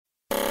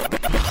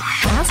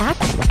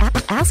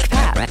Ask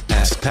Pat.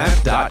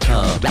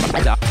 AskPat.com.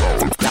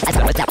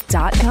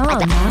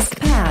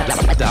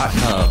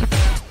 AskPat.com.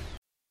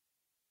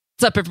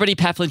 What's up, everybody?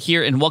 Pat Flynn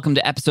here, and welcome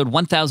to episode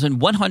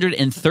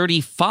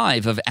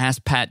 1135 of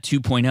Ask Pat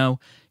 2.0.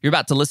 You're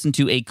about to listen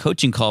to a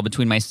coaching call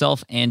between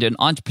myself and an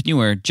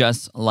entrepreneur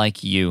just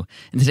like you.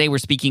 And today we're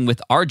speaking with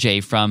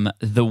RJ from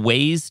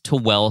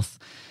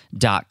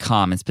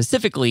theways2wealth.com. And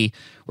specifically,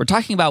 we're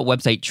talking about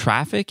website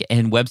traffic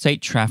and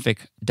website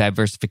traffic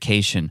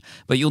diversification.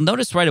 But you'll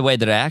notice right away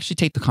that I actually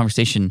take the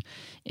conversation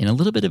in a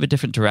little bit of a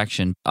different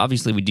direction.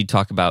 Obviously, we do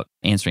talk about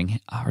answering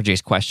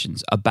RJ's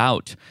questions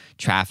about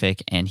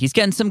traffic, and he's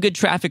getting some good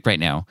traffic right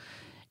now.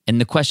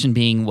 And the question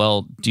being,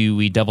 well, do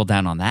we double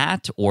down on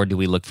that, or do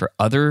we look for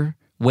other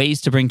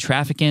ways to bring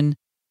traffic in?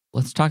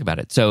 Let's talk about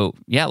it. So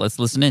yeah, let's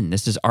listen in.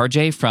 This is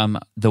RJ from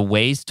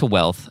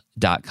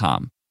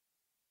theways2wealth.com.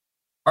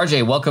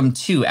 RJ, welcome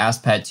to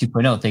Ask Pat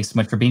 2.0. Thanks so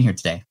much for being here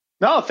today.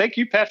 No, thank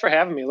you, Pat, for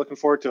having me. Looking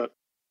forward to it.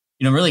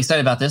 You know, I'm really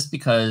excited about this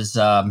because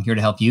I'm here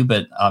to help you.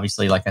 But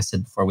obviously, like I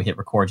said before we hit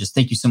record, just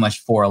thank you so much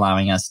for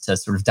allowing us to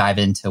sort of dive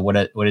into what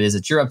it is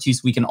that you're up to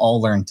so we can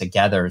all learn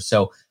together.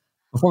 So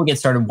before we get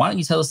started, why don't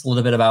you tell us a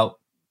little bit about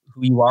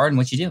who you are and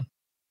what you do?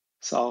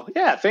 So,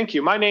 yeah, thank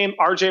you. My name,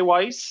 RJ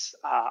Weiss.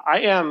 I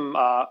am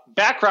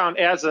background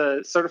as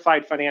a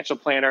certified financial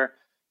planner.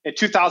 In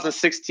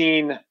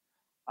 2016,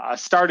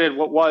 started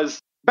what was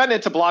been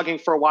into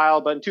blogging for a while,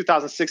 but in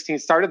 2016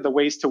 started the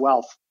Ways to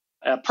Wealth,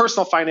 a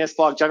personal finance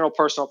blog, general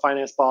personal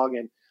finance blog.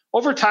 And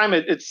over time,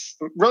 it's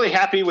really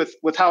happy with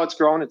how it's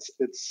grown.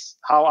 It's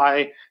how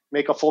I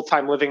make a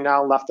full-time living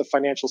now, left the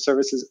financial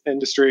services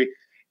industry,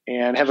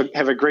 and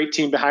have a great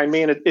team behind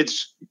me. And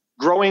it's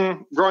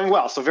growing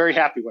well. So very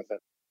happy with it.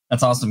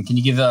 That's awesome. Can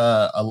you give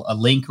a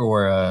link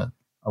or a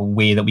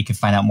way that we could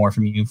find out more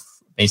from you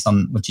based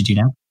on what you do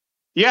now?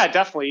 Yeah,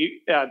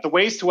 definitely.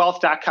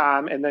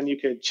 Theways2wealth.com. And then you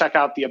could check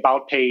out the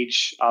about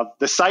page of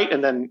the site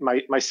and then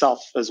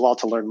myself as well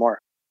to learn more.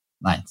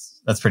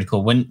 Nice. That's pretty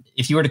cool.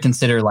 If you were to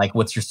consider like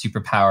what's your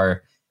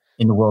superpower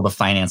in the world of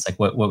finance, like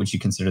what would you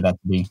consider that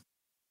to be?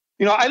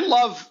 You know, I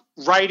love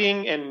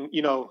writing and,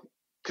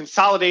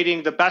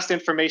 consolidating the best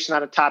information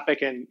on a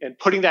topic and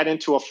putting that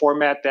into a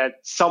format that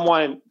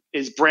someone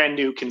is brand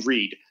new can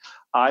read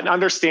and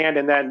understand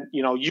and then,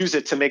 use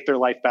it to make their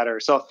life better.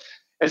 So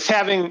as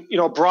having,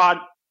 a broad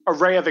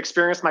array of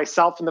experience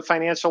myself in the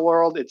financial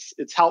world,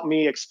 it's helped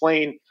me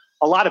explain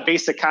a lot of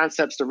basic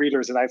concepts to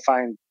readers that I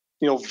find,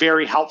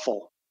 very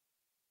helpful.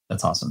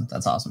 That's awesome.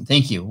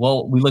 Thank you.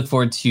 Well, we look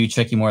forward to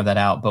checking more of that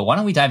out, but why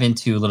don't we dive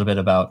into a little bit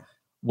about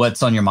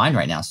what's on your mind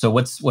right now? So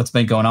what's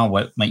been going on?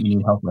 What might you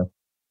need help with?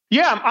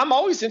 Yeah, I'm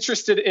always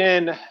interested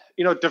in,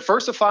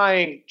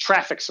 diversifying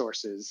traffic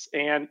sources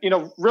and,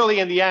 really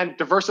in the end,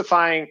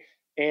 diversifying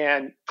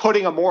and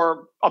putting a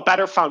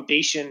better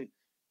foundation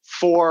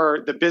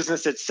for the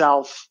business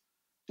itself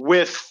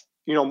with,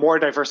 more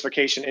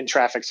diversification in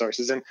traffic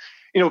sources and,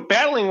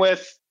 battling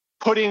with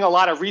putting a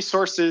lot of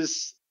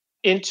resources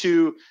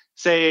into,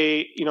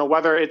 say,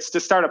 whether it's to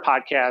start a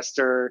podcast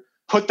or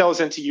put those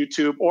into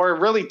YouTube or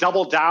really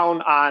double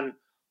down on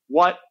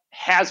what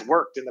has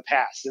worked in the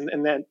past.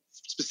 And then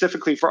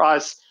specifically for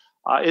us,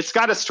 it's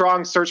got a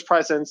strong search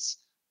presence.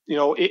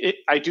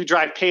 I do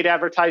drive paid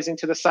advertising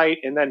to the site.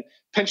 And then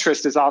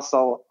Pinterest is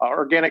also,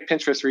 organic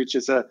Pinterest reach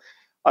is a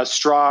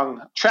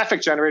strong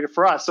traffic generator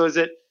for us. So is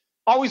it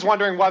always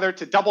wondering whether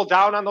to double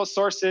down on those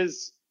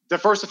sources,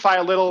 diversify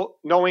a little,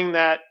 knowing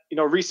that,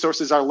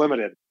 resources are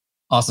limited.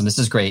 Awesome. This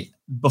is great.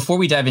 Before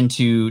we dive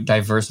into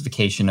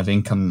diversification of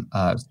income,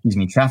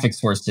 traffic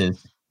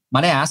sources,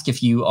 might I ask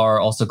if you are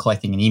also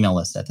collecting an email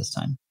list at this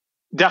time?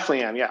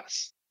 Definitely am,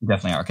 yes. You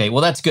definitely are. Okay.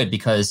 Well, that's good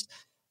because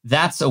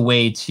that's a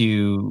way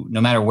to, no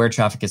matter where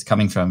traffic is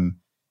coming from,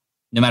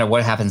 no matter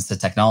what happens to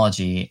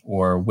technology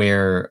or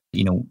where,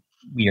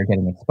 we are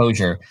getting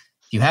exposure,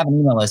 if you have an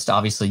email list,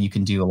 obviously you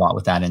can do a lot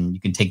with that and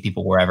you can take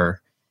people wherever,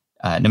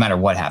 no matter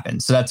what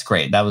happens. So that's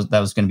great. That was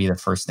going to be the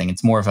first thing.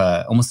 It's more of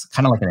almost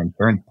kind of like an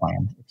insurance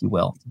plan, if you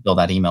will, to build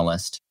that email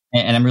list.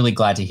 And I'm really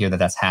glad to hear that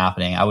that's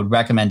happening. I would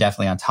recommend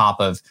definitely on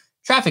top of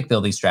traffic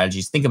building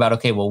strategies, think about,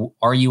 okay, well,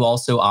 are you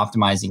also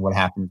optimizing what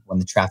happens when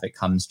the traffic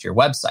comes to your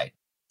website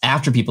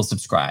after people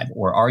subscribe?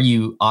 Or are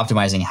you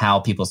optimizing how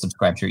people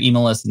subscribe to your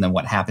email list and then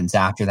what happens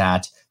after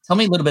that? Tell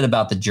me a little bit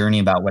about the journey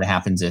about what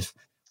happens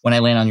when I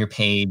land on your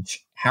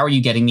page, how are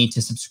you getting me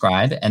to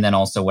subscribe? And then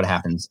also what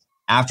happens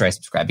after I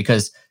subscribe?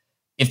 Because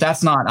if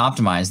that's not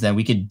optimized, then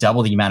we could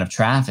double the amount of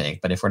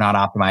traffic. But if we're not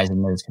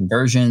optimizing those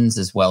conversions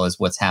as well as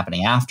what's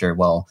happening after,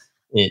 well,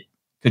 it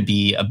could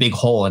be a big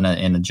hole in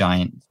a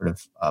giant sort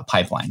of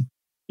pipeline.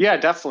 Yeah,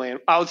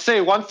 definitely. I would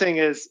say one thing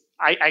is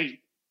I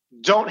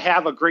don't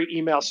have a great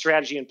email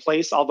strategy in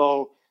place,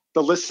 although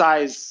the list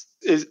size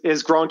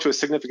is grown to a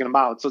significant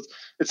amount. So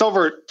it's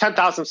over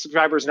 10,000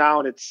 subscribers now,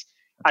 and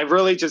I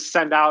really just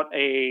send out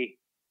a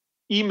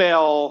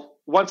email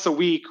once a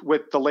week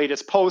with the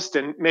latest post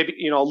and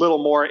maybe a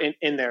little more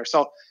in there.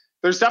 So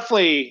there's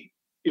definitely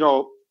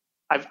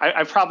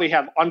I probably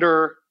have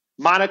under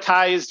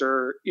monetized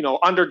or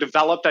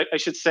underdeveloped, I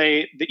should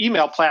say, the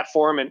email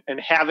platform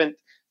and haven't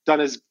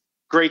done a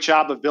great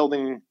job of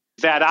building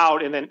that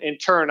out. And then in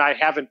turn, I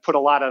haven't put a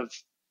lot of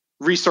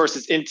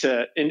resources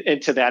into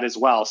that as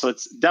well. So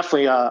it's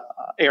definitely a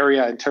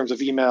area in terms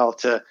of email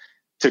to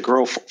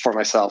grow for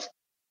myself.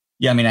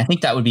 Yeah, I mean, I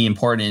think that would be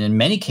important. And in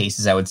many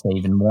cases, I would say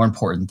even more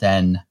important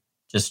than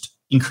just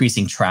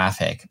increasing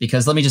traffic.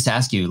 Because let me just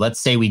ask you, let's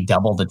say we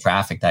double the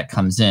traffic that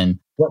comes in.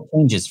 What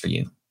changes for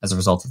you as a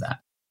result of that?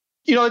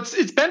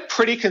 It's been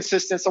pretty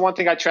consistent. So one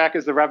thing I track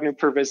is the revenue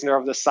per visitor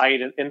of the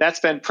site, and that's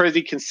been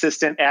pretty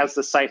consistent as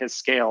the site has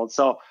scaled.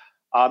 So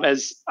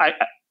as I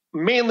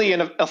mainly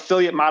an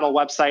affiliate model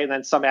website and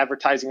then some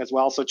advertising as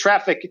well. So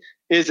traffic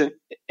isn't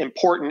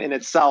important in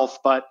itself,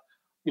 but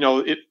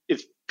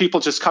if people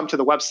just come to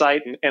the website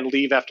and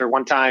leave after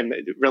one time,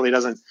 it really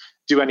doesn't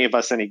do any of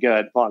us any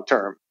good long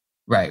term.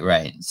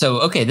 Right.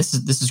 So, okay, this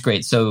is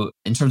great. So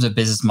in terms of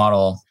business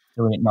model,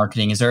 affiliate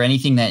marketing, is there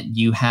anything that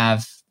you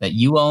have that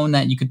you own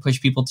that you could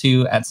push people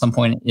to at some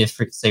point if,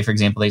 say, for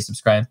example, they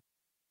subscribe?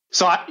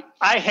 So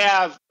I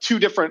have two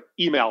different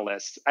email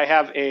lists. I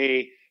have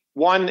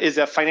one is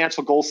a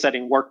financial goal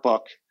setting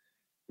workbook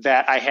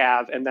that I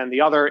have, and then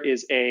the other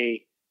is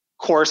a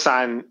course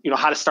on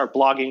how to start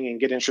blogging and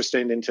get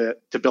interested into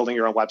building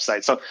your own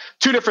website. So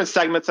two different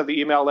segments of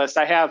the email list.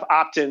 I have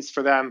opt-ins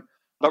for them,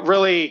 but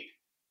really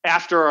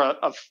after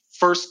a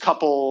first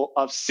couple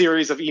of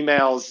series of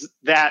emails,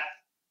 that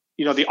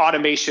the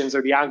automations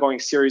or the ongoing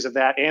series of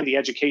that and the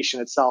education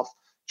itself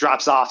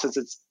drops off,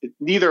 since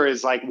neither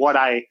is like what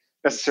I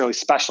necessarily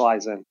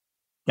specialize in.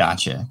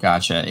 Gotcha.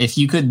 If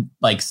you could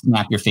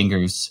snap your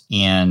fingers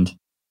and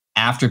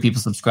after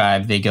people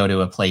subscribe, they go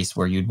to a place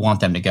where you'd want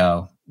them to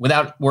go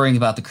without worrying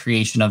about the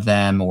creation of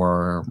them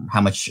or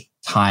how much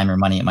time or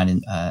money it might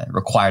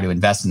require to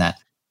invest in that,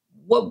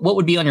 what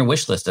would be on your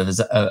wish list of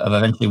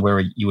eventually where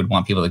you would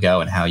want people to go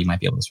and how you might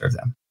be able to serve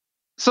them?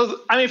 So,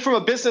 I mean, from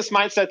a business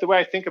mindset, the way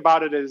I think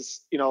about it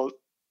is,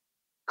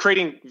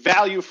 creating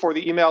value for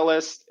the email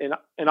list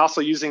and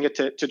also using it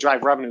to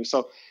drive revenue.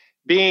 So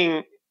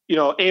being,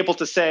 able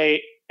to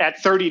say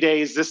at 30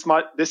 days,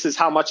 this is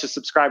how much a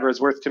subscriber is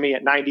worth to me.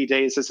 At 90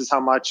 days, this is how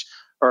much,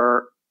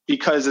 or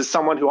because as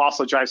someone who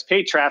also drives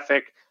paid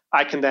traffic,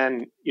 I can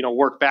then,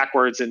 work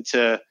backwards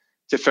into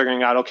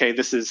figuring out, okay,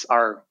 this is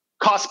our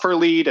cost per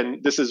lead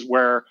and this is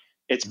where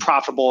it's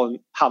profitable and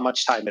how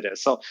much time it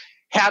is. So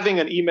having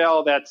an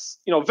email that's,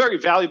 very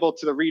valuable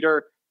to the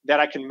reader that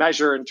I can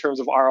measure in terms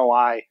of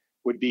ROI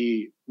would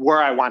be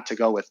where I want to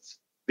go with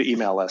the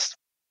email list.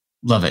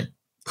 Love it.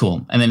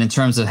 Cool. And then in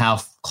terms of how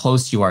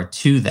close you are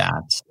to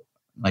that,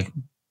 like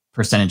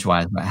percentage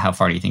wise, how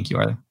far do you think you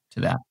are to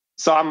that?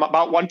 So I'm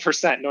about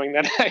 1%, knowing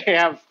that I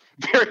have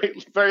very,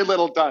 very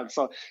little done.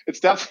 So it's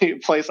definitely a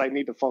place I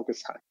need to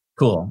focus on.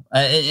 Cool.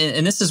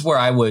 And this is where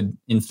I would,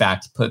 in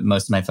fact, put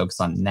most of my focus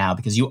on now,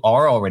 because you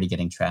are already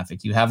getting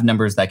traffic. You have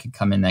numbers that could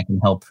come in that can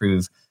help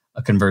prove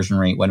a conversion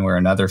rate one way or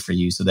another for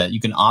you so that you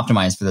can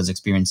optimize for those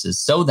experiences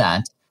so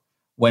that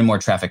when more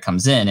traffic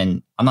comes in,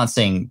 and I'm not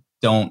saying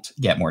don't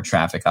get more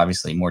traffic,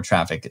 obviously more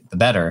traffic, the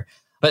better,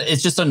 but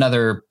it's just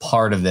another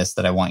part of this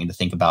that I want you to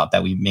think about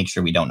that we make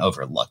sure we don't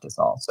overlook is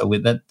all. So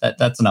with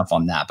that's enough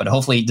on that. But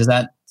hopefully, does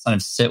that kind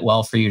of sit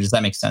well for you? Does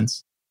that make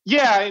sense?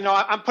 Yeah,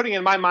 I'm putting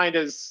in my mind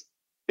as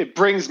it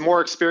brings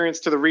more experience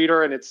to the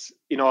reader. And it's,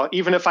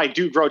 even if I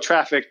do grow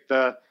traffic,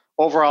 the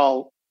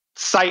overall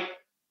site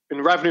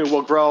and revenue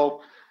will grow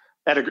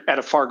at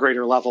a far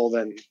greater level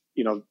than,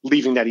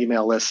 leaving that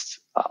email list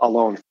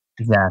alone.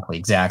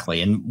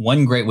 Exactly. And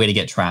one great way to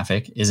get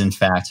traffic is, in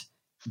fact,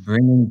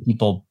 bringing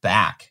people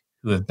back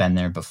who have been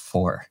there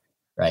before,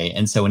 right?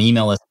 And so an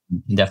email list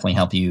can definitely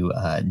help you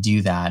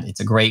do that. It's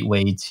a great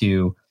way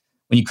to,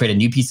 when you create a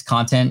new piece of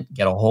content,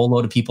 get a whole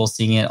load of people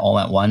seeing it all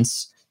at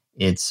once.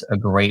 It's a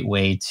great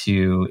way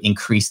to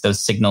increase those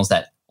signals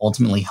that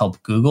ultimately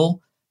help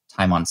Google.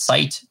 Time on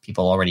site,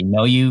 people already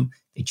know you.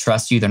 They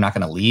trust you. They're not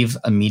going to leave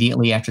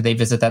immediately after they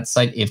visit that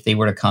site if they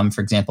were to come,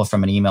 for example,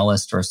 from an email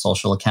list or a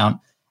social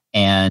account.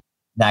 And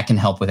that can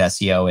help with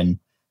SEO and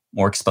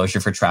more exposure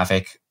for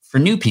traffic for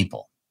new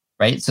people,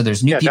 right? So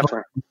there's new people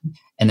definitely.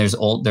 And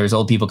there's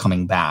old people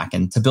coming back.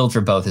 And to build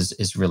for both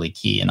is really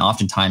key. And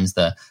oftentimes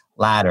the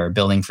latter,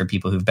 building for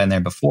people who've been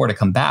there before to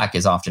come back,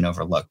 is often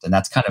overlooked. And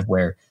that's kind of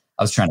where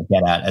I was trying to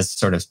get at as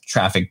sort of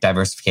traffic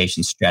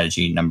diversification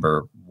strategy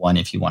number one,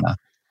 if you want to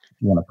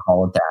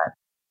call it that.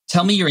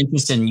 Tell me your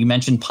interest in, you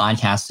mentioned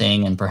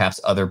podcasting and perhaps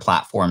other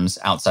platforms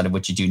outside of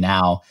what you do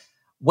now.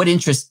 What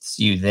interests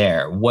you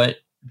there? What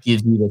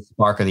gives you the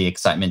spark or the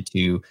excitement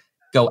to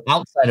go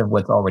outside of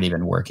what's already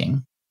been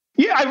working?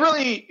 Yeah, I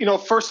really,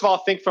 first of all,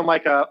 think from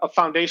like a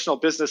foundational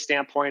business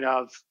standpoint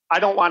of, I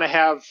don't want to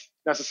have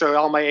necessarily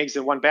all my eggs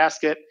in one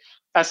basket.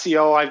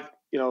 SEO,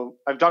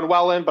 I've done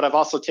well in, but I've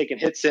also taken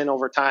hits in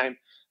over time.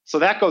 So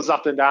that goes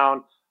up and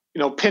down.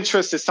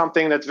 Pinterest is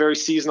something that's very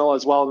seasonal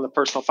as well in the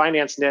personal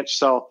finance niche.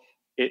 So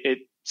it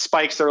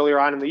spikes earlier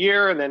on in the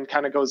year and then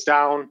kind of goes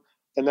down.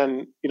 And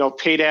then,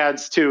 paid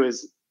ads too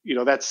is,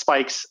 that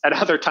spikes at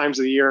other times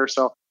of the year.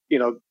 So,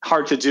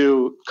 hard to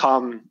do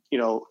come,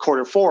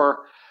 quarter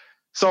four.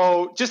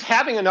 So just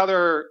having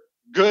another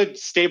good,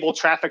 stable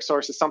traffic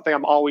source is something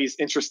I'm always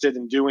interested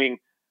in doing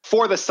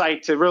for the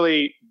site to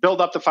really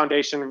build up the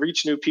foundation,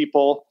 reach new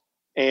people,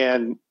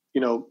 and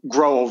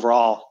grow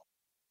overall.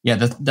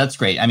 Yeah, that's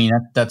great. I mean,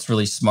 that's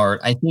really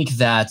smart. I think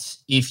that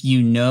if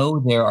you know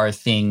there are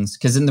things,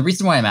 because then the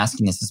reason why I'm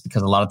asking this is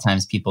because a lot of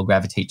times people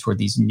gravitate toward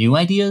these new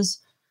ideas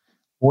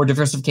for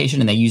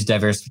diversification, and they use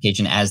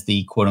diversification as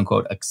the quote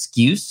unquote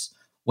excuse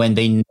when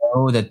they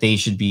know that they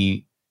should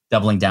be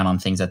doubling down on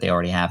things that they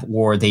already have,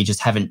 or they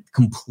just haven't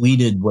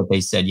completed what they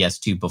said yes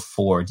to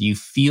before. Do you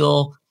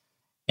feel,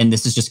 and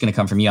this is just going to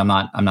come from you, I'm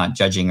not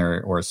judging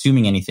or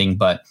assuming anything,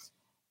 but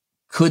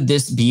could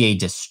this be a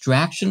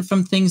distraction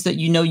from things that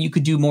you know you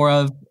could do more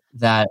of,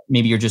 that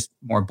maybe you're just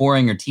more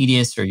boring or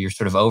tedious or you're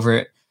sort of over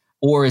it?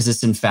 Or is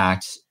this in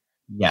fact,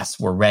 yes,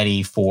 we're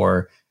ready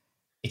for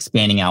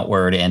expanding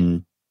outward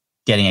and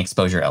getting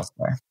exposure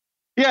elsewhere?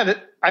 Yeah,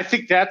 I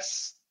think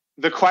that's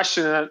the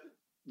question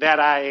that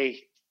I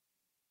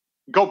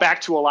go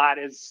back to a lot.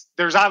 Is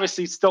there's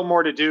obviously still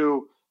more to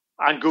do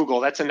on Google.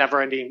 That's a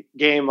never-ending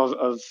game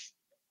of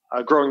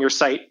growing your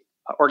site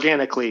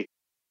organically.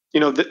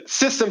 The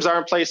systems are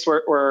in place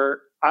where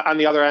on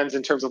the other ends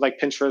in terms of like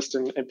Pinterest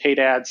and paid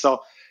ads.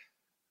 So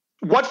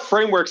what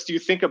frameworks do you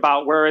think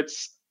about where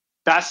it's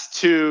best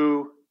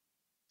to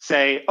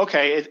say,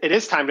 okay, it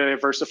is time to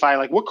diversify?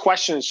 Like, what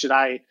questions should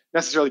I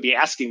necessarily be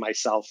asking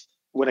myself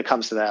when it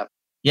comes to that?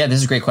 Yeah, this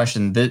is a great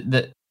question.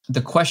 The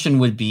question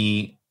would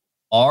be,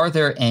 are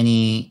there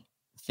any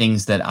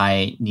things that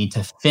I need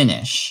to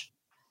finish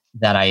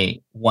that I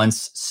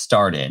once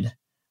started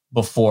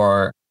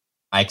before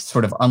I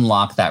sort of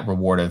unlock that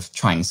reward of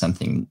trying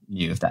something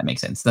new, if that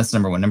makes sense? That's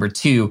number one. Number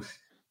two,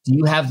 do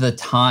you have the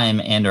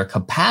time and or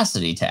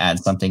capacity to add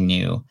something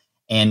new?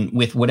 And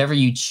with whatever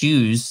you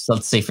choose,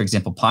 let's say, for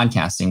example,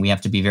 podcasting, we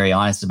have to be very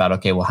honest about,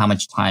 okay, well, how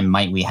much time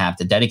might we have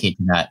to dedicate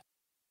to that?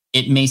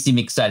 It may seem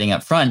exciting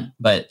up front,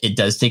 but it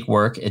does take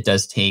work. It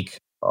does take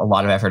a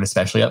lot of effort,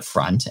 especially up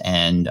front.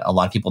 And a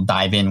lot of people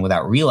dive in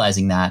without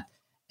realizing that,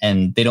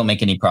 and they don't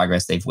make any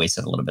progress. They've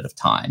wasted a little bit of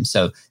time.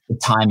 So the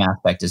time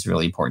aspect is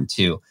really important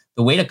too.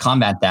 The way to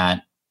combat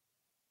that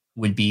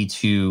would be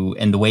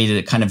and the way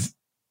to kind of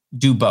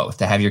do both,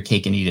 to have your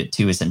cake and eat it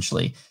too,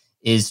 essentially,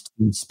 is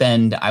to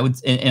spend,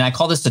 and I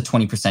call this the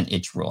 20%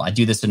 itch rule. I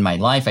do this in my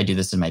life. I do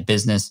this in my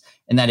business.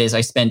 And that is,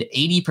 I spend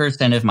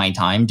 80% of my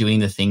time doing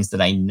the things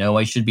that I know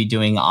I should be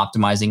doing,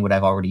 optimizing what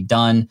I've already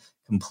done,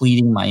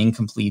 completing my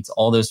incompletes,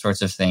 all those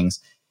sorts of things.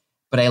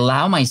 But I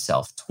allow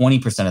myself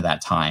 20% of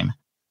that time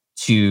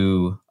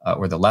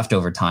or the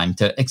leftover time,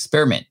 to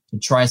experiment, to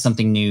try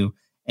something new,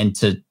 and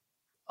to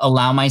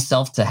allow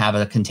myself to have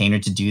a container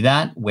to do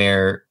that,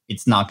 where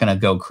it's not going to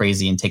go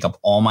crazy and take up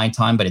all my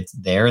time, but it's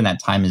there, and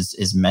that time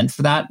is meant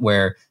for that,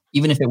 where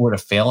even if it were to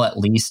fail, at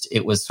least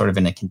it was sort of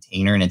in a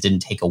container and it didn't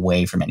take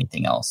away from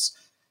anything else.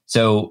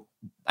 So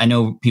I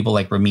know people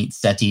like Ramit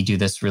Sethi do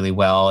this really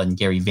well, and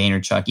Gary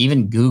Vaynerchuk,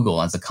 even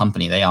Google as a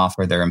company, they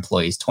offer their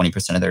employees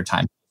 20% of their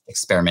time to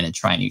experiment and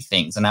try new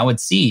things. And I would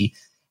see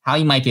how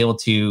you might be able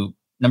to,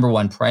 number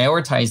one,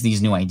 prioritize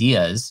these new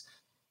ideas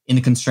in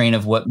the constraint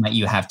of what might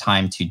you have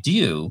time to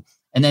do,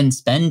 and then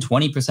spend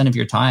 20% of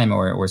your time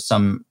or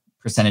some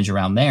percentage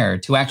around there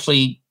to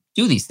actually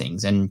do these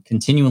things and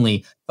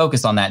continually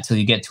focus on that till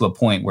you get to a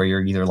point where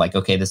you're either like,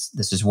 okay, this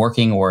is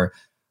working, or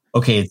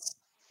okay, it's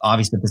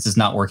obvious that this is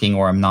not working,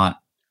 or I'm not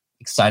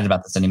excited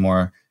about this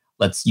anymore.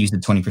 Let's use the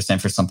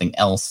 20% for something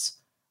else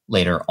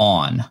later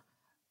on.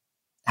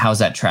 How's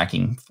that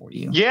tracking for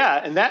you? Yeah,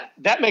 and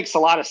that makes a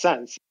lot of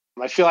sense.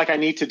 I feel like I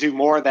need to do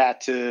more of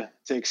that to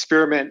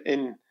experiment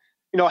and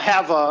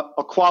have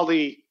a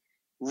quality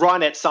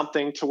run at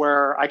something to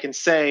where I can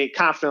say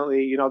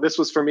confidently, this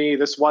was for me,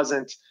 this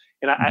wasn't.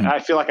 And I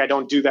feel like I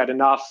don't do that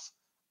enough,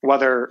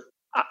 whether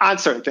on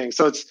certain things.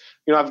 So it's,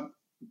 I've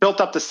built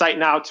up the site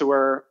now to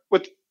where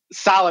with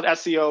solid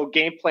SEO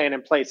game plan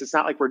in place, it's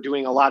not like we're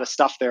doing a lot of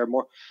stuff there,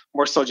 more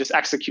so just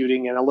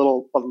executing, and a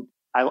little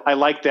I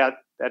like that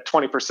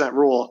 20%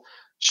 rule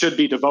should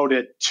be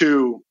devoted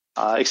to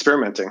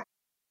experimenting.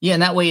 Yeah,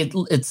 and that way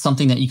it's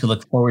something that you could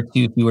look forward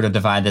to if you were to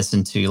divide this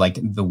into like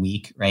the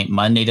week, right?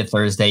 Monday to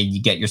Thursday,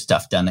 you get your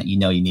stuff done that you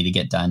know you need to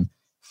get done.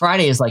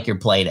 Friday is like your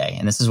play day.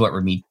 And this is what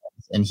Ramit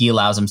does. And he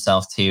allows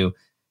himself to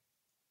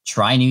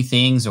try new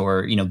things,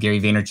 or, Gary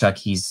Vaynerchuk,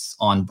 he's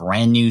on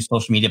brand new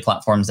social media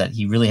platforms that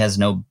he really has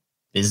no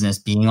business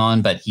being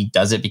on, but he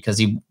does it because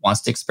he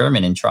wants to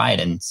experiment and try it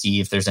and see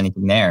if there's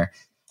anything there.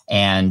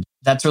 And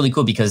that's really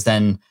cool, because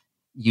then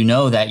you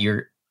know that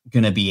you're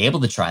going to be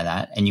able to try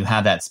that and you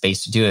have that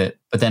space to do it.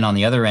 But then on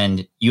the other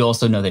end, you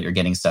also know that you're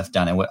getting stuff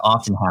done. And what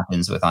often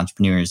happens with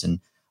entrepreneurs and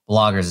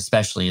bloggers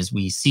especially is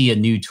we see a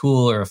new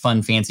tool or a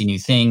fun, fancy new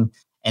thing,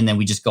 and then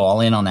we just go all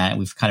in on that, and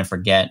we kind of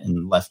forget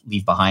and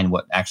leave behind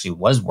what actually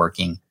was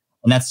working.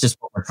 And that's just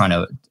what we're trying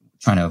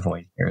to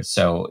avoid here.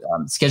 So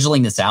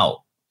scheduling this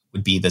out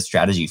would be the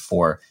strategy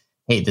for,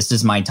 hey, this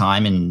is my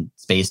time and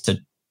space to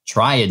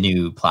try a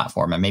new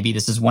platform. And maybe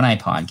this is when I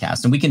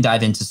podcast. And we can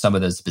dive into some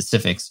of those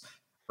specifics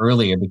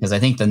earlier, because I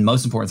think the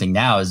most important thing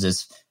now is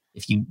this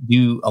if you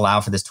do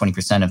allow for this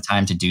 20% of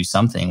time to do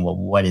something, well,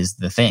 what is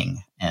the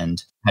thing?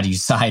 And how do you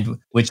decide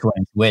which one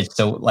is which?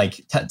 So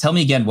like, tell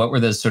me again, what were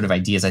those sort of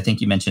ideas? I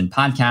think you mentioned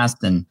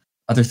podcasts and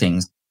other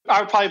things.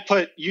 I would probably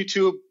put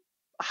YouTube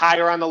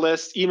higher on the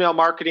list, email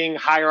marketing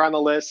higher on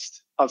the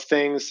list of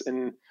things.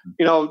 And,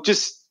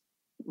 just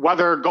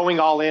whether going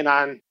all in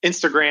on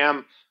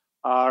Instagram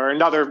or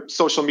another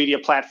social media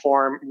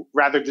platform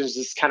rather than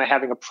just kind of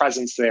having a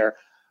presence there.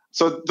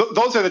 So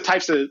those are the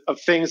types of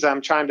things that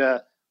I'm trying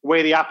to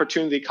weigh the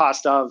opportunity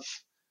cost of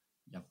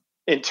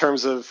in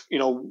terms of,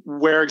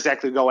 where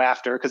exactly to go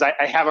after. Because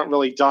I haven't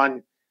really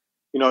done,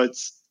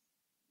 it's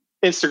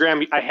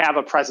Instagram. I have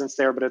a presence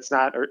there, but it's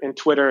not, or in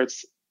Twitter,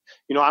 it's,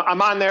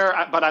 I'm on there,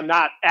 but I'm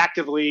not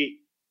actively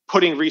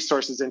putting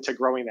resources into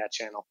growing that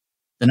channel.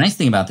 The nice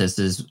thing about this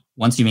is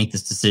once you make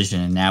this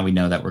decision, and now we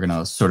know that we're going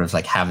to sort of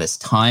like have this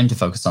time to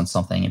focus on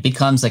something, it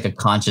becomes like a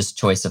conscious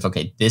choice of,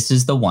 okay, this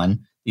is the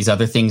one. These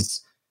other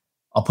things,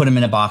 I'll put them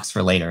in a box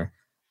for later.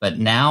 But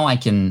now I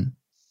can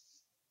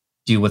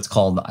do what's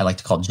called, I like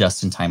to call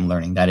just-in-time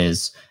learning. That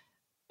is,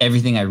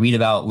 everything I read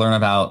about, learn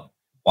about,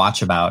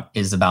 watch about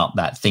is about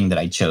that thing that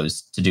I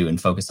chose to do and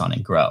focus on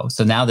and grow.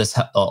 So now this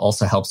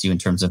also helps you in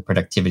terms of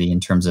productivity, in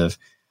terms of,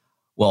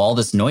 well, all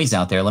this noise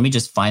out there, let me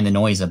just find the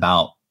noise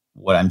about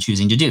what I'm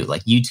choosing to do,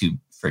 like YouTube,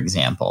 for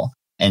example,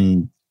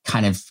 and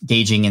kind of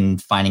gauging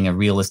and finding a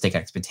realistic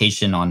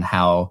expectation on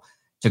how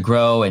to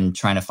grow and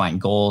trying to find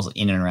goals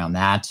in and around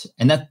that.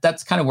 And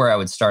that's kind of where I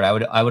would start.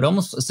 I would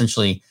almost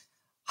essentially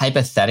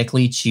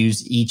hypothetically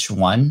choose each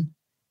one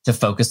to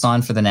focus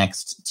on for the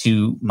next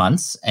 2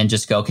 months and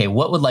just go, okay,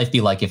 what would life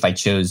be like if I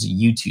chose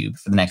YouTube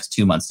for the next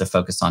 2 months to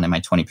focus on in my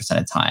 20%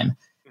 of time?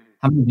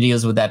 How many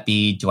videos would that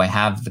be? Do I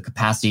have the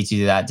capacity to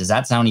do that? Does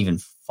that sound even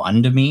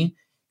fun to me?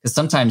 Because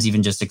sometimes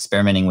even just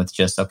experimenting with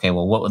just, okay,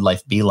 well, what would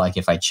life be like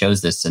if I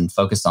chose this and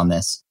focused on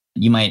this?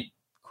 You might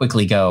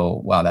quickly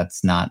go, wow,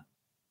 that's not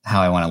how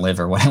I want to live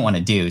or what I want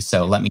to do.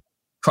 So let me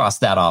cross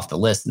that off the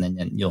list, and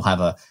then you'll have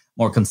a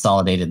more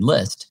consolidated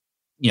list.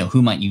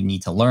 Who might you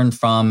need to learn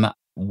from?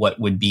 What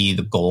would be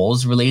the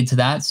goals related to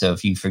that? So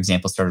if you, for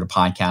example, started a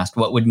podcast,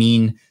 what would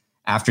mean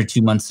after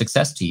 2 months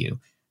success to you?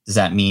 Does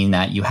that mean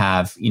that you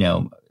have,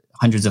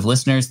 hundreds of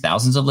listeners,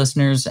 thousands of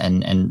listeners?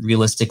 And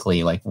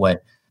realistically, like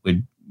what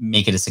would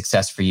make it a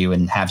success for you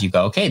and have you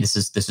go, okay, this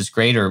is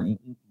great? Or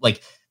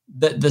like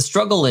the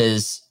struggle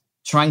is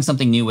trying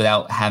something new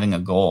without having a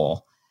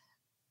goal.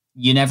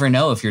 You never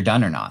know if you're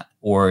done or not,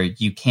 or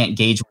you can't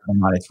gauge whether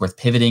or not it's worth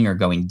pivoting or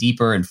going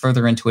deeper and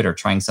further into it or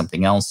trying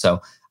something else. So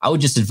I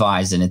would just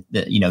advise, and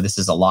this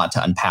is a lot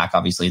to unpack.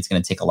 Obviously, it's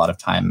going to take a lot of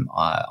time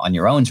on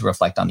your own to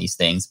reflect on these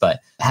things,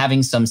 but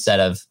having some set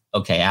of,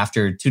 okay,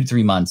 after 2 to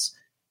 3 months,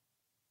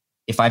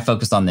 if I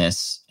focus on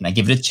this and I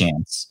give it a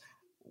chance,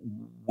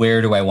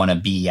 where do I want to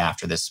be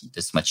after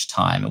this much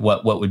time?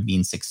 What would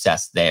mean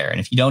success there? And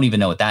if you don't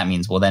even know what that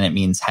means, well, then it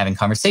means having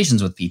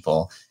conversations with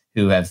people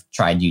who have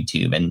tried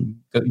YouTube and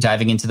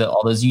diving into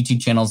all those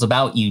YouTube channels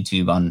about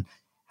YouTube on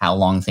how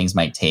long things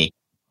might take,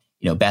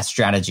 best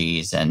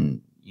strategies,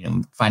 and,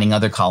 finding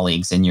other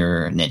colleagues in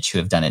your niche who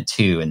have done it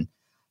too. And,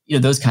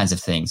 those kinds of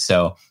things.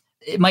 So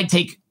it might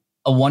take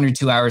a 1 or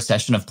 2 hour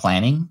session of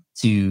planning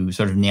to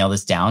sort of nail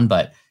this down.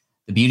 But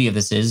the beauty of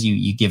this is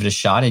you give it a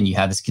shot and you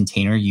have this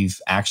container, you've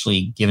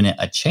actually given it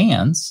a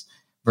chance,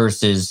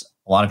 versus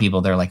a lot of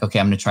people, they're like, okay,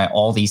 I'm going to try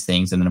all these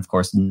things. And then of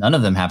course, none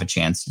of them have a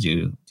chance to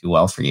do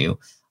well for you.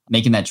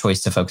 Making that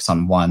choice to focus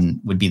on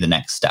one would be the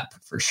next step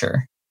for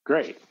sure.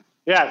 Great.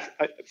 Yeah,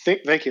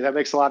 thank you. That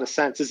makes a lot of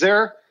sense. Is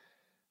there,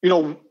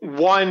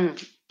 one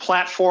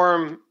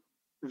platform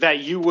that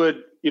you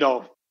would,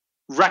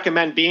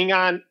 recommend being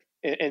on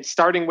and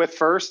starting with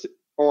first,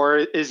 or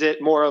is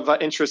it more of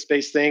an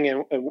interest-based thing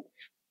and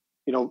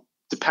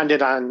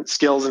dependent on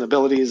skills and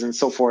abilities and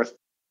so forth?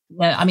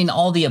 Yeah, I mean,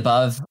 all the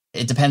above.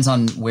 It depends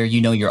on where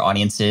your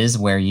audience is,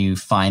 where you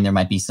find there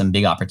might be some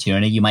big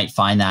opportunity. You might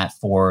find that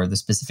for the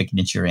specific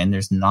niche you're in,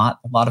 there's not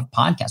a lot of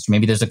podcasts. Or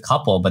maybe there's a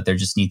couple, but there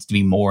just needs to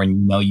be more,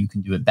 and you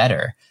can do it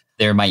better.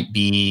 There might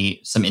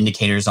be some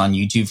indicators on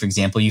YouTube, for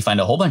example. You find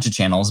a whole bunch of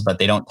channels, but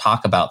they don't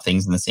talk about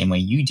things in the same way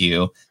you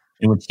do,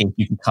 in which case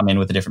you can come in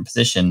with a different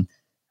position.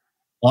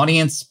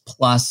 Audience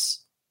plus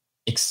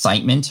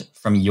excitement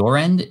from your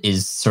end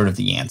is sort of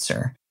the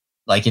answer.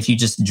 Like if you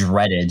just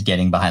dreaded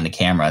getting behind the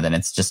camera, then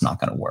it's just not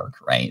going to work,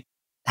 right?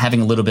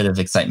 Having a little bit of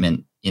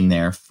excitement in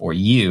there for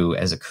you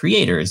as a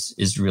creator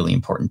is really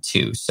important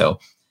too. So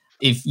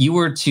if you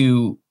were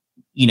to,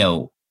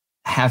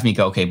 have me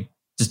go, okay,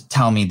 just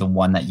tell me the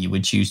one that you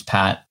would choose,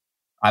 Pat,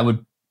 I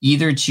would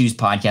either choose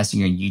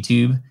podcasting or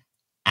YouTube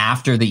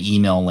after the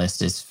email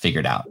list is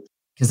figured out,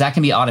 because that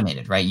can be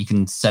automated, right? You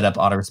can set up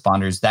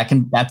autoresponders.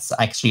 That's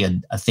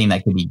actually a thing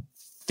that can be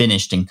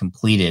finished and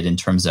completed in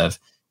terms of,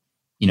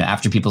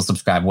 after people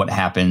subscribe, what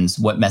happens?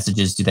 What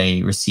messages do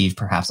they receive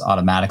perhaps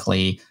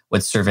automatically?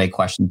 What survey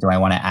questions do I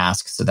want to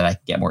ask so that I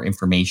can get more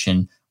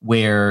information?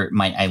 Where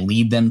might I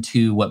lead them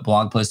to? What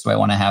blog posts do I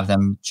want to have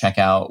them check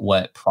out?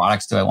 What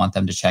products do I want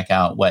them to check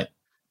out? What,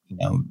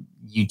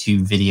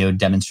 YouTube video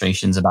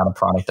demonstrations about a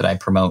product that I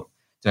promote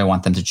do I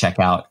want them to check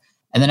out?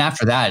 And then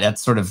after that,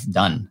 that's sort of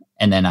done.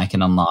 And then I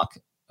can unlock,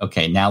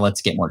 okay, now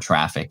let's get more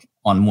traffic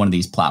on one of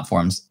these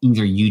platforms,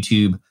 either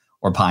YouTube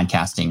or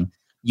podcasting.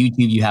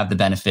 YouTube, you have the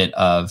benefit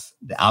of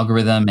the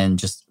algorithm and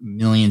just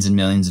millions and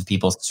millions of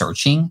people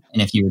searching.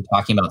 And if you're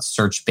talking about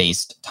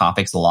search-based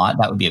topics a lot,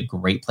 that would be a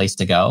great place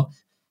to go.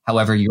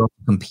 However, you're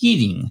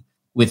competing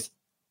with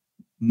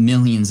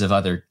millions of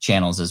other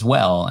channels as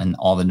well and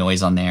all the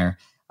noise on there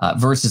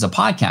versus a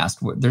podcast.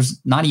 There's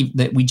not even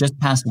that we just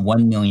passed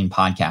 1 million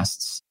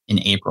podcasts in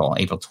April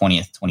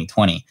 20th,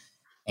 2020.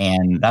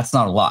 And that's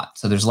not a lot.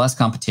 So there's less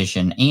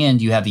competition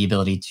and you have the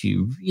ability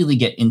to really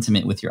get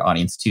intimate with your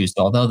audience too.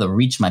 So although the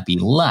reach might be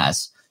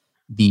less,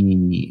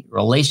 the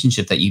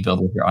relationship that you build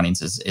with your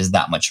audience is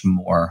that much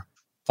more,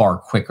 far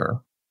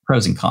quicker.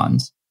 Pros and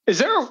cons. Is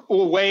there a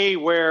way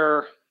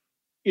where,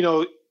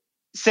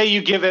 say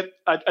you give it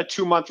a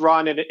 2-month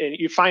run and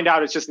you find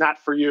out it's just not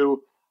for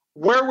you,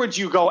 where would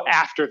you go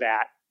after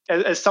that?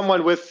 As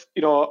someone with,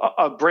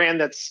 a brand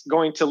that's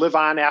going to live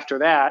on after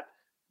that,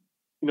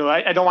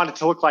 I don't want it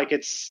to look like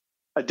it's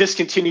a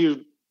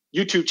discontinued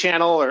YouTube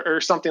channel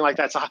or something like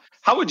that. So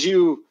how would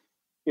you,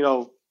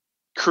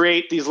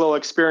 create these little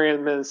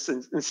experiments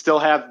and still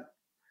have,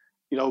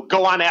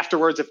 go on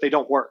afterwards if they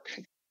don't work?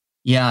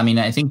 Yeah, I mean,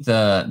 I think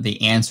the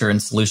answer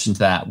and solution to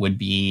that would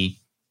be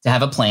to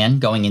have a plan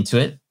going into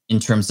it in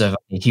terms of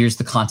here's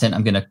the content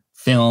I'm going to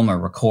film or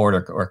record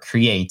or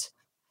create,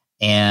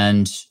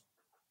 and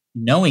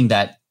knowing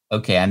that,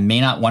 okay, I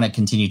may not want to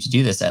continue to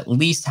do this, at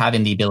least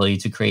having the ability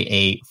to create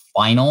a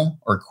final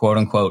or quote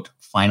unquote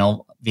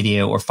final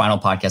video or final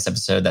podcast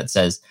episode that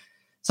says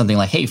something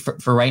like, hey,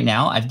 for right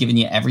now, I've given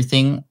you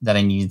everything that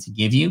I needed to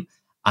give you.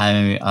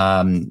 I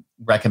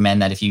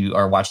recommend that if you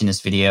are watching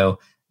this video,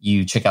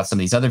 you check out some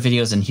of these other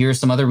videos, and here are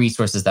some other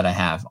resources that I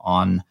have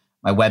on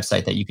my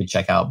website that you could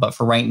check out. But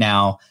for right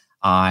now,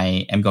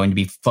 I am going to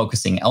be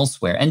focusing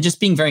elsewhere. And just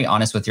being very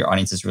honest with your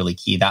audience is really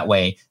key. That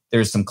way,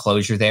 there's some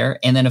closure there.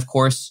 And then, of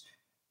course,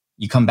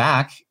 you come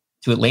back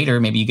to it later,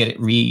 maybe you get it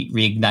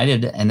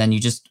reignited, and then you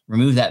just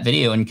remove that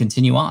video and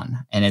continue on.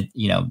 And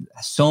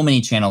so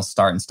many channels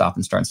start and stop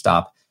and start and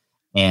stop,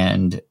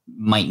 and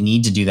might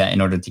need to do that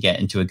in order to get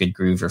into a good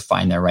groove or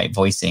find their right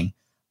voicing.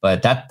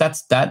 But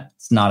that's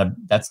not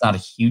a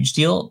huge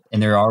deal.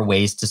 And there are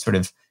ways to sort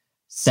of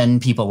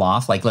send people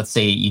off. Like, let's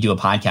say you do a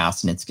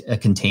podcast and it's a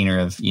container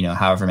of,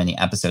 however many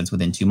episodes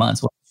within 2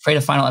 months. Well, create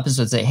a final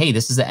episode, say, hey,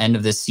 this is the end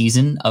of this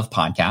season of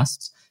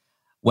podcasts.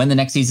 When the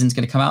next season is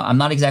going to come out, I'm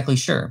not exactly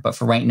sure. But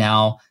for right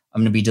now, I'm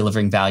going to be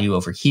delivering value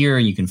over here.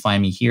 You can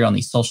find me here on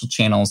these social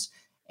channels.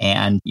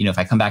 And, if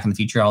I come back in the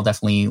future, I'll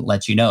definitely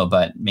let you know.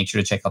 But make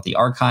sure to check out the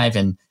archive.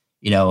 And,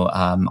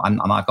 I'm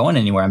not going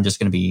anywhere. I'm just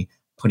going to be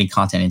putting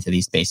content into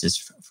these spaces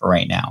for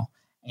right now.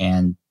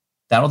 And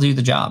that'll do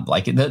the job.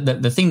 Like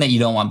the thing that you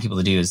don't want people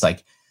to do is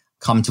like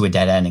come to a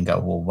dead end and go,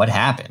 well, what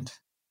happened?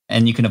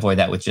 And you can avoid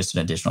that with just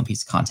an additional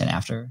piece of content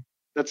after.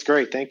 That's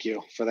great. Thank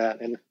you for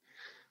that. And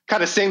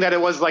kind of saying that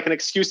it was like an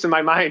excuse in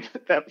my mind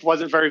that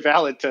wasn't very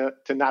valid to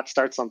not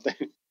start something.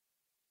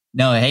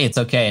 No, hey, it's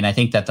okay. And I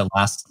think that the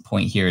last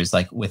point here is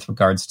like with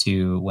regards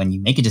to when you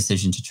make a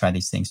decision to try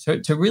these things,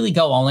 to really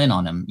go all in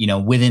on them,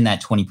 within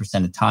that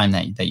 20% of time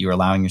that you're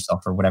allowing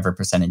yourself, or whatever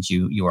percentage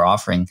you are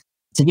offering,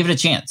 to give it a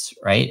chance,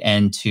 right?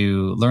 And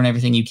to learn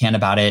everything you can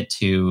about it,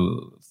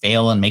 to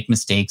fail and make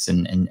mistakes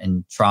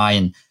and try.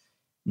 And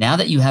now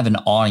that you have an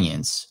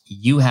audience,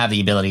 you have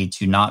the ability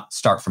to not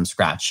start from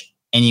scratch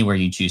anywhere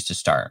you choose to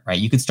start, right?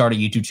 You could start a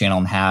YouTube channel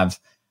and have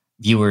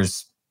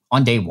viewers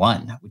on day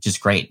one, which is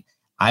great.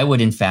 I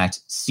would, in fact,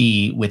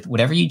 see with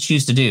whatever you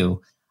choose to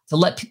do, to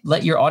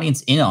let your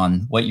audience in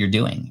on what you're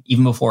doing,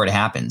 even before it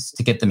happens,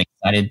 to get them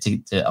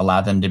excited, to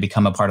allow them to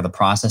become a part of the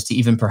process, to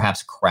even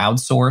perhaps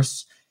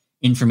crowdsource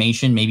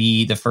information.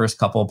 Maybe the first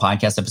couple of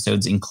podcast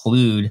episodes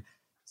include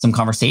some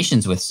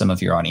conversations with some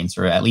of your audience,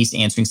 or at least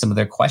answering some of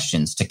their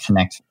questions to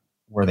connect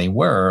where they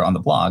were on the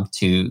blog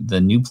to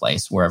the new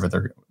place, wherever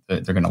they're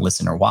going to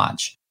listen or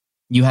watch.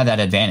 You have that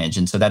advantage.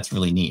 And so that's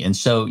really neat. And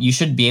so you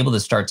should be able to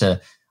start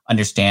to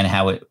understand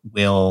how it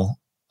will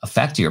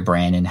affect your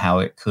brand and how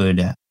it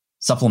could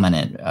supplement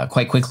it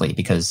quite quickly,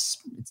 because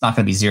it's not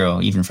going to be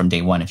zero even from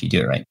day one if you do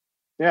it right.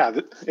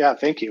 Yeah.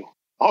 Thank you.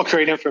 All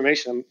great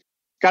information.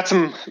 Got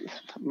some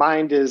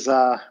mind is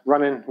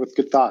running with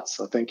good thoughts.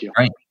 So thank you.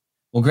 All right.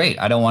 Well, great.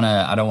 I don't want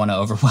to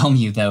overwhelm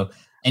you though.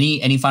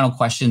 Any final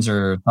questions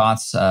or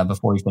thoughts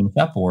before we finish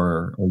up,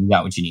 or you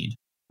got what you need?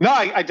 No,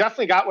 I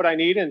definitely got what I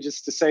need. And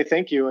just to say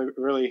thank you. I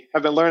really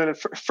have been learning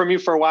from you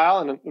for a while,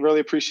 and I really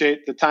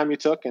appreciate the time you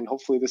took. And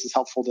hopefully this is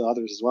helpful to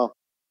others as well.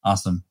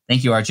 Awesome.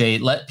 Thank you, RJ.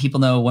 Let people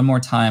know one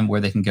more time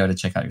where they can go to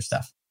check out your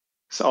stuff.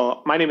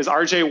 So my name is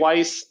RJ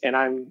Weiss, and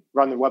I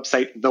run the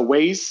website,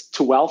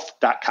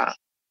 theways2wealth.com.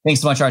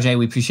 Thanks so much, RJ.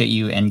 We appreciate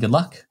you, and good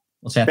luck.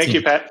 We'll chat soon. Thank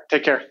you, Pat.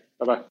 Take care.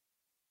 Bye-bye.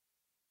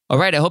 All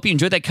right. I hope you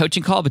enjoyed that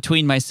coaching call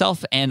between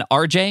myself and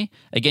RJ.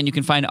 Again, you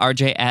can find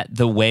RJ at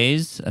The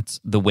Ways. That's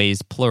The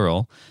Ways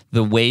plural.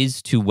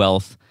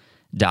 TheWays2Wealth.com.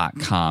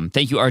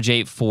 Thank you,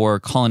 RJ, for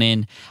calling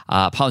in.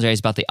 Apologize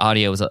about the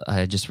audio.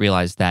 I just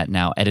realized that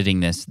now editing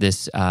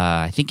this,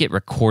 I think it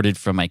recorded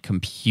from my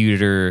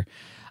computer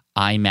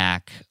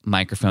iMac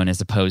microphone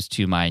as opposed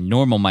to my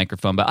normal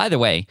microphone. But either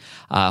way,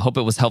 hope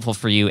it was helpful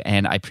for you,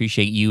 and I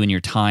appreciate you and your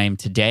time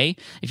today.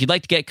 If you'd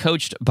like to get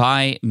coached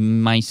by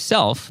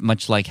myself,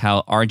 much like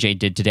how RJ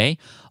did today,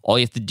 all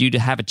you have to do to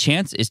have a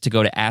chance is to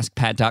go to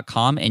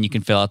askpat.com, and you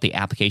can fill out the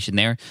application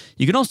there.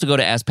 You can also go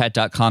to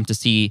askpat.com to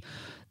see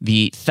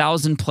the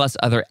 1,000+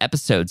 other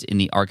episodes in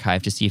the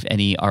archive to see if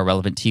any are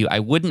relevant to you. I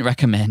wouldn't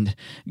recommend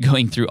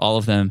going through all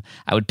of them.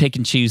 I would pick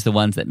and choose the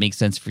ones that make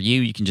sense for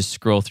you. You can just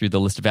scroll through the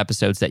list of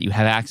episodes that you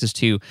have access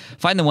to,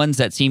 find the ones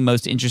that seem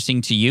most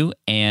interesting to you,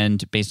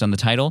 and based on the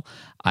title,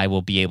 I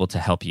will be able to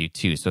help you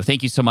too. So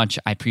thank you so much.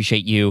 I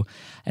appreciate you.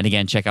 And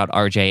again, check out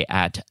RJ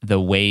at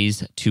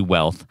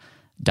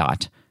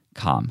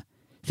theways2wealth.com.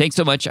 Thanks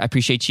so much. I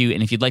appreciate you.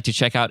 And if you'd like to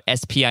check out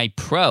SPI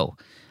Pro,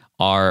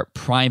 our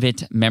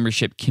private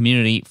membership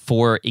community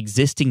for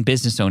existing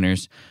business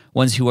owners,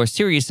 ones who are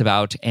serious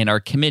about and are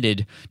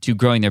committed to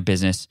growing their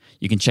business,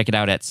 you can check it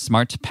out at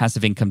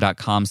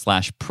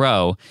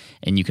smartpassiveincome.com/pro,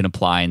 and you can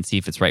apply and see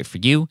if it's right for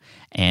you.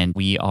 And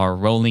we are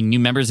rolling new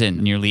members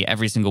in nearly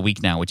every single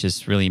week now, which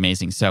is really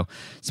amazing. So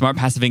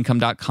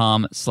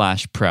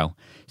smartpassiveincome.com/pro.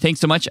 Thanks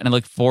so much, and I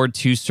look forward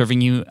to serving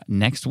you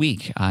next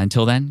week.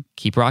 Until then,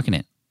 keep rocking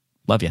it.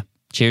 Love you.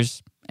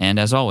 Cheers. And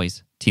as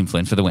always, Team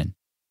Flynn for the win.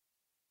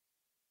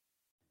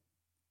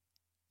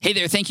 Hey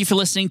there, thank you for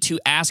listening to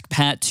Ask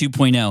Pat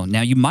 2.0.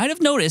 Now, you might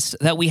have noticed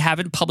that we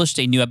haven't published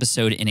a new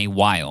episode in a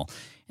while,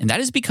 and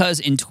that is because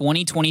in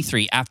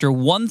 2023, after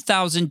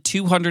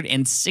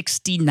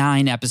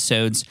 1,269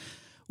 episodes,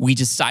 we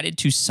decided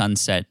to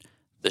sunset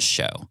the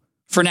show.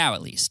 For now,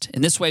 at least.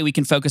 In this way, we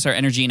can focus our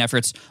energy and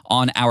efforts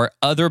on our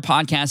other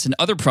podcasts and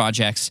other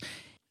projects.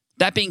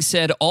 That being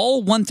said,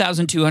 all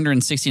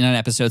 1,269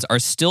 episodes are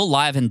still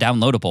live and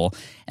downloadable,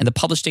 and the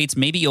published dates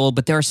may be old,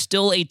 but there are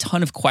still a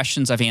ton of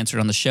questions I've answered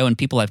on the show and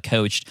people I've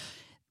coached.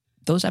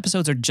 Those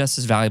episodes are just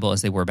as valuable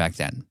as they were back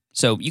then.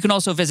 So you can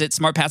also visit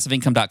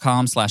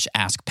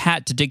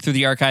smartpassiveincome.com/askpat to dig through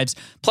the archives.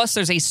 Plus,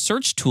 there's a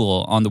search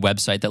tool on the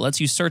website that lets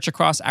you search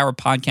across our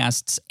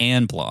podcasts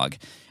and blog.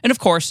 And of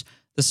course,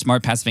 the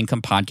Smart Passive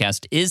Income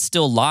podcast is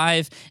still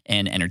live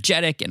and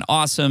energetic and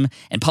awesome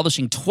and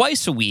publishing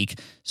twice a week.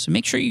 So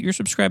make sure you're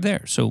subscribed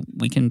there so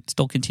we can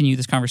still continue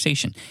this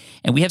conversation.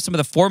 And we have some of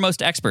the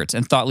foremost experts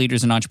and thought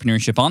leaders in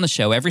entrepreneurship on the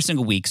show every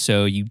single week,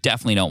 so you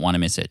definitely don't want to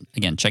miss it.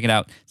 Again, check it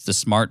out. It's the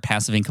Smart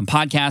Passive Income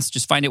podcast.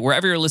 Just find it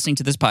wherever you're listening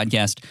to this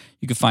podcast.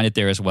 You can find it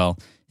there as well.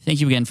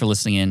 Thank you again for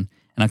listening in,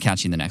 and I'll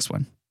catch you in the next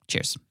one.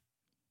 Cheers.